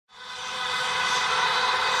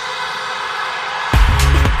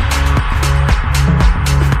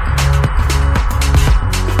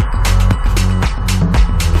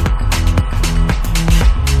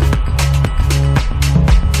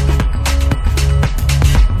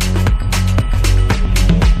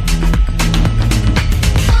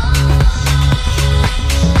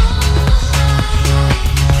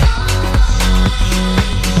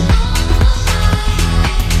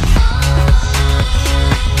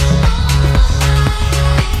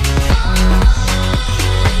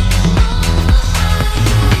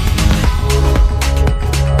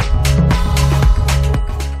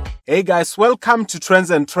Hey guys, welcome to Trends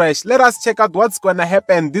and Trash. Let us check out what's gonna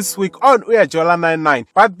happen this week on Uyajola 99.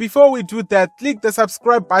 But before we do that, click the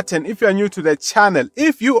subscribe button if you're new to the channel.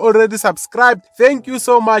 If you already subscribed, thank you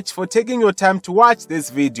so much for taking your time to watch this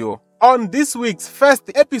video. On this week's first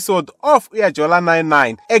episode of Uyajola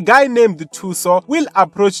 99, a guy named Thuso will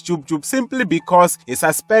approach Jub simply because he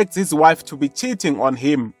suspects his wife to be cheating on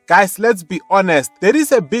him. Guys, let's be honest, there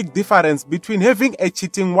is a big difference between having a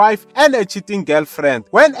cheating wife and a cheating girlfriend.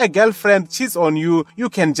 When a girlfriend cheats on you, you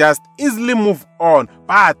can just easily move on,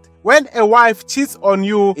 but when a wife cheats on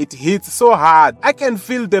you, it hits so hard. I can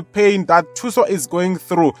feel the pain that Thuso is going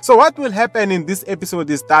through. So what will happen in this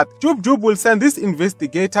episode is that Jub will send these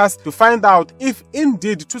investigators to find out if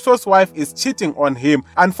indeed Thuso's wife is cheating on him.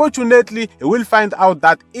 Unfortunately, he will find out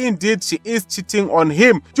that indeed she is cheating on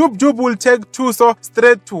him. Jub will take Thuso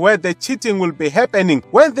straight to where the cheating will be happening.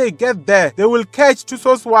 When they get there, they will catch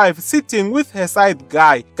Thuso's wife sitting with her side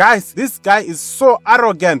guy. Guys, this guy is so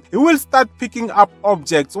arrogant. He will start picking up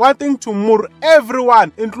objects, wanting to murder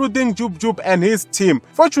everyone, including Jub and his team.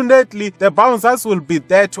 Fortunately, the bouncers will be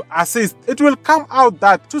there to assist. It will come out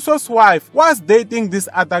that Thuso's wife was dating this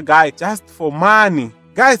other guy just for money.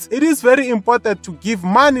 Guys, it is very important to give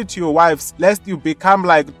money to your wives lest you become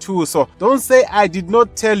like Thuso. Don't say I did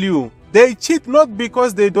not tell you. They cheat not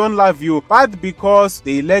because they don't love you, but because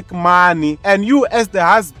they lack money and you as the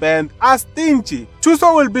husband are stingy.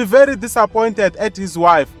 Thuso will be very disappointed at his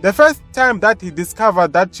wife. The first time that he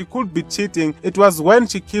discovered that she could be cheating, it was when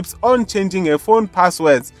she keeps on changing her phone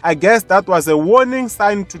passwords. I guess that was a warning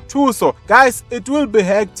sign to Thuso. Guys, it will be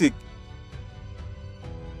hectic.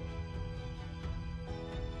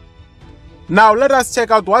 Now let us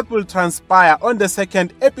check out what will transpire on the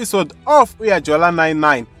second episode of Uyajola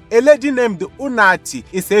 99. A lady named Unati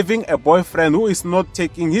is having a boyfriend who is not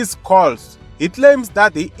taking his calls. He claims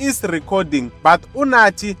that he is recording, but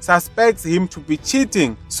Unati suspects him to be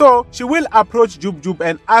cheating. So she will approach Jub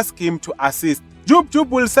and ask him to assist. Jub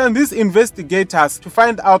will send these investigators to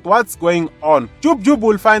find out what's going on. Jub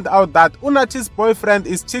will find out that Unati's boyfriend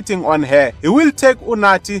is cheating on her. He will take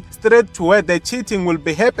Unati straight to where the cheating will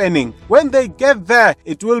be happening. When they get there,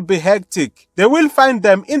 it will be hectic. They will find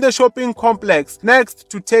them in the shopping complex next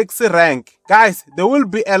to taxi rank. Guys, there will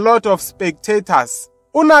be a lot of spectators.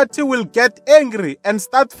 Unati will get angry and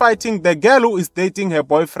start fighting the girl who is dating her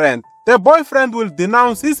boyfriend. The boyfriend will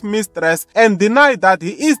denounce his mistress and deny that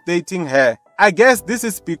he is dating her. I guess this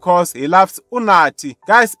is because he loves Unati.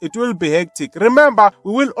 Guys, it will be hectic. Remember,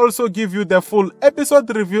 we will also give you the full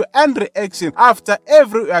episode review and reaction after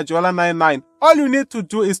every Uyajola 99. All you need to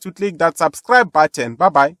do is to click that subscribe button. Bye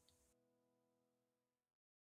bye.